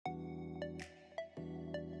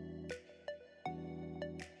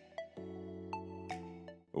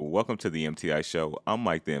welcome to the MTI Show. I'm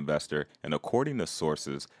Mike the Investor, and according to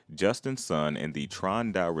sources, 𝗖𝗔𝗥𝗏 and the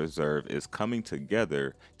Tron Dow Reserve is coming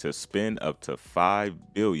together to spend up to $5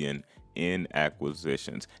 billion in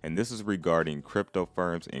acquisitions. And this is regarding crypto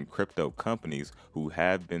firms and crypto companies who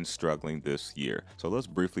have been struggling this year. So let's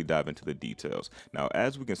briefly dive into the details. Now,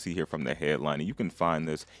 as we can see here from the headline, and you can find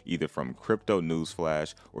this either from Crypto News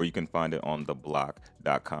Flash or you can find it on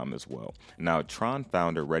theblock.com as well. Now, Tron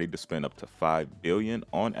founder ready to spend up to $5 billion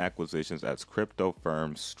on acquisitions as crypto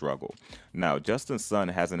firms struggle. Now,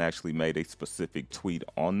 𝗖𝗔𝗥𝗏 hasn't actually made a specific tweet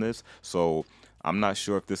on this, so I'm not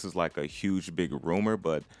sure if this is like a huge big rumor,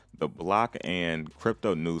 but the Block and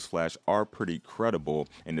Crypto News Flash are pretty credible,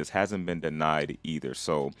 and this hasn't been denied either.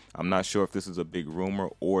 So I'm not sure if this is a big rumor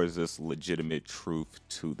or is this legitimate truth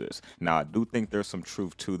to this. Now, I do think there's some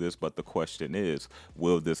truth to this, but the question is,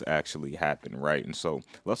 will this actually happen, right? And so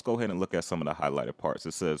let's go ahead and look at some of the highlighted parts.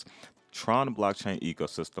 It says, Tron blockchain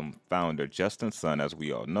ecosystem founder 𝗖𝗔𝗥𝗏, as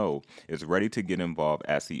we all know, is ready to get involved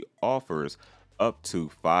as he offers up to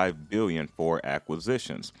 $5 billion for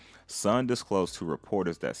acquisitions. Sun disclosed to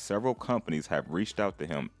reporters that several companies have reached out to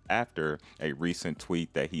him after a recent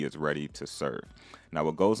tweet that he is ready to serve. Now,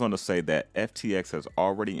 it goes on to say that FTX has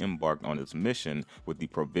already embarked on its mission with the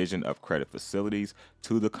provision of credit facilities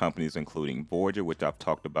to the companies, including Voyager, which I've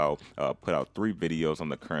talked about, put out 3 videos on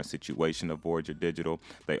the current situation of Voyager Digital.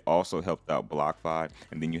 They also helped out BlockFi,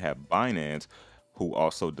 and then you have Binance, who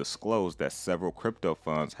also disclosed that several crypto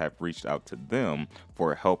funds have reached out to them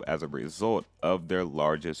for help as a result of their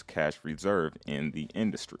largest cash reserve in the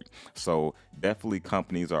industry. So definitely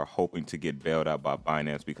companies are hoping to get bailed out by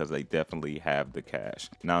Binance because they definitely have the cash.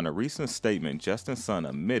 Now, in a recent statement, 𝗖𝗔𝗥𝗏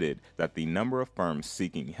admitted that the number of firms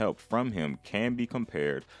seeking help from him can be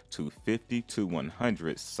compared to 50 to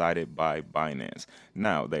 100 cited by Binance.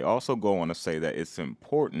 Now, they also go on to say that it's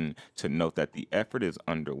important to note that the effort is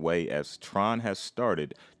underway as Tron has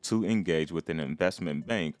started to engage with an investment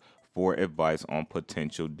bank for advice on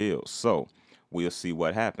potential deals. So we'll see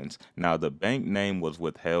what happens. Now, the bank name was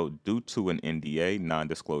withheld due to an NDA,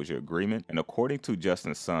 non-disclosure agreement, and according to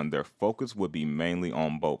𝗖𝗔𝗥𝗏, their focus would be mainly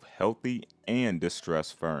on both healthy and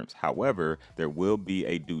distressed firms. However, there will be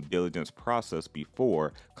a due diligence process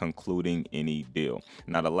before concluding any deal.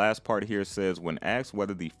 Now, the last part here says, when asked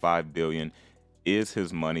whether the $5 billion is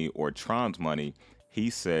his money or Tron's money, he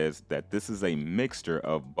says that this is a mixture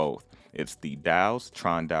of both. It's the DAO's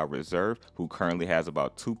Tron Dow Reserve, who currently has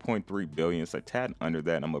about 2.3 billion. It's a tad under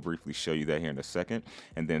that. I'm gonna briefly show you that here in a second.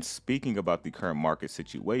 And then speaking about the current market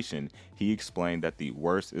situation, he explained that the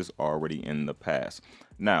worst is already in the past.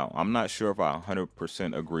 Now, I'm not sure if I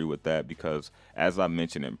 100% agree with that because, as I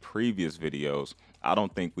mentioned in previous videos, I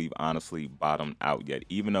don't think we've honestly bottomed out yet.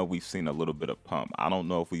 Even though we've seen a little bit of pump, I don't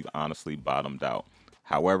know if we've honestly bottomed out.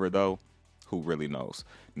 However, though, who really knows?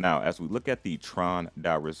 Now, as we look at the Tron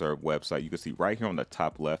Dow Reserve website, you can see right here on the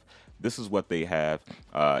top left, this is what they have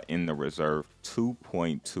in the reserve,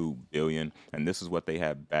 2.2 billion, and this is what they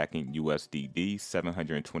have backing USDD,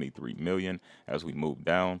 723 million. As we move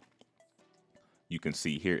down, you can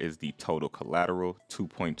see here is the total collateral,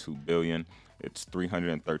 2.2 billion. It's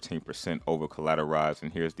 313% over collateralized,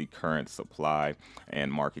 and here's the current supply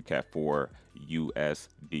and market cap for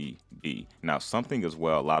USDB. Now, something as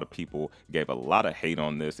well, a lot of people gave a lot of hate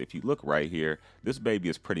on this. If you look right here, this baby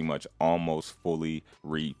is pretty much almost fully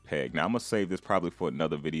repegged. Now, I'm gonna save this probably for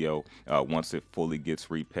another video once it fully gets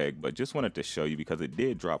repegged, but just wanted to show you because it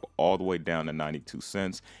did drop all the way down to 92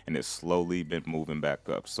 cents and it's slowly been moving back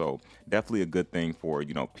up. So definitely a good thing for,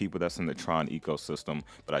 you know, people that's in the Tron ecosystem.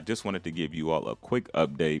 But I just wanted to give you all a quick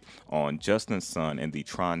update on 𝗖𝗔𝗥𝗏 and the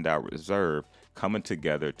Tron Dow Reserve coming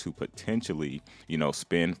together to potentially, you know,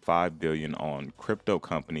 spend $5 billion on crypto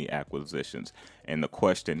company acquisitions. And the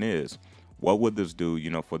question is, what would this do, you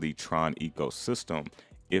know, for the Tron ecosystem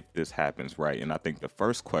if this happens, right? And I think the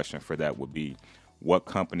first question for that would be, what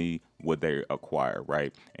company would they acquire,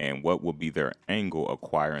 right? And what would be their angle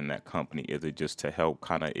acquiring that company? Is it just to help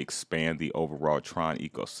kind of expand the overall Tron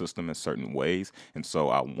ecosystem in certain ways? And so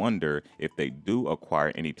I wonder if they do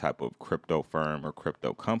acquire any type of crypto firm or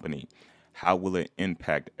crypto company, how will it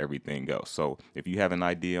impact everything else? So if you have an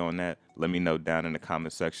idea on that, let me know down in the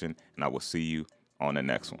comment section, and I will see you on the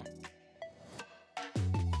next one.